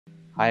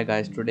Hi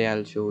guys, today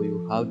I'll show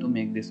you how to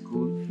make this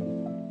cool,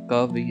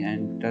 curvy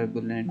and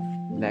turbulent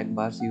black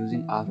bars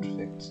using After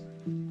Effects.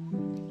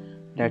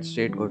 Let's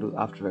straight go to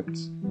After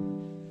Effects.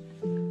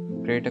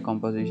 Create a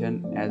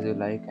composition as you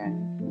like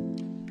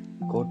and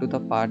go to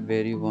the part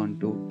where you want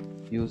to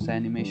use the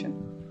animation.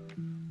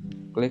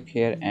 Click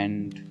here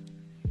and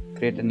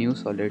create a new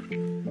solid.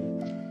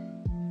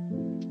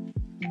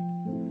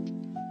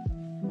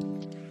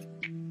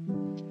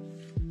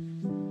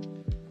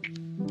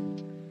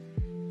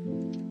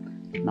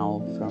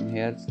 Now from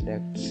here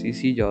select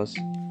CC Jaws.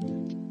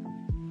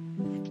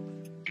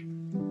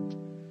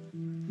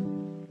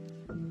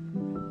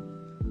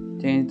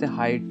 Change the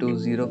height to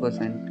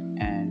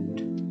 0%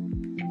 and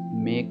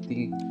make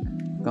the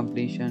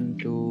completion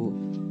to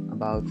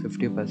about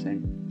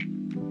 50%.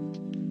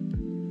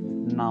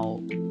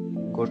 Now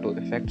go to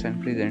Effects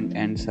and Present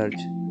and search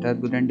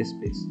Turbulent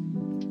Displays.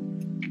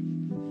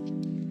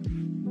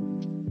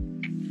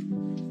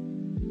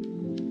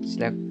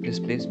 Select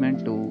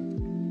Displacement to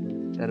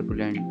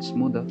Turbulent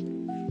Smoother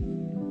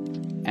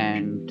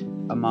and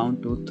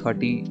amount to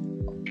 30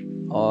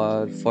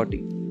 or 40.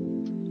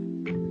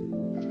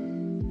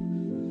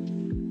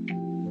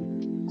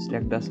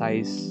 Select the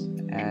size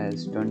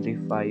as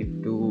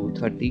 25 to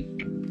 30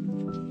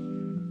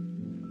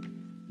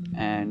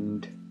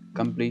 and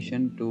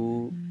completion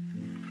to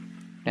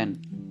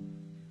 10.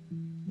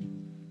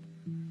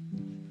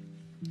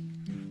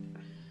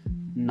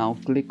 Now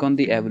click on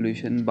the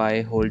evolution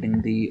by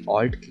holding the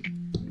Alt key.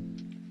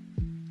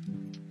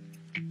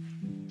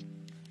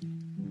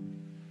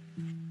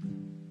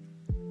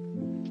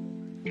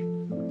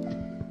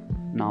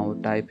 Now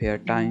type here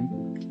time,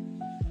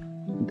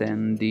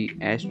 then the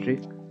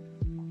asterisk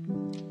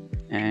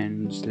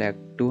and select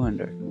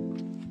 200.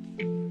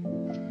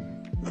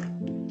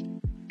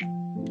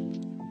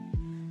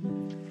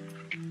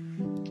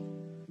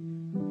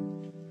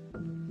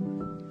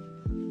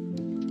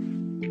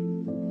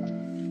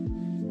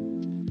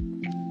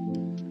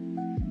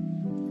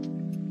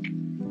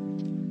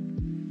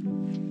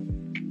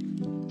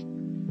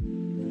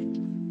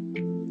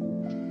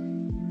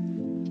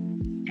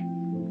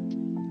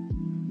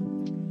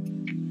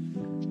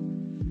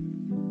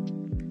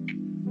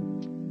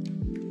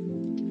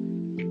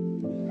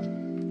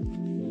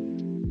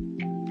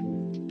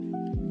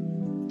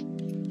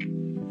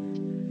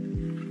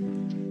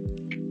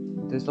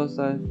 This was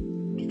the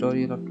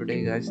tutorial of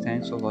today guys.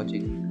 Thanks for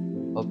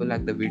watching. Hope you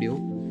like the video.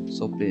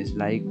 So please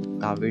like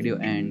the video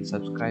and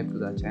subscribe to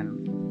the channel.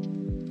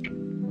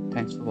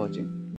 Thanks for watching.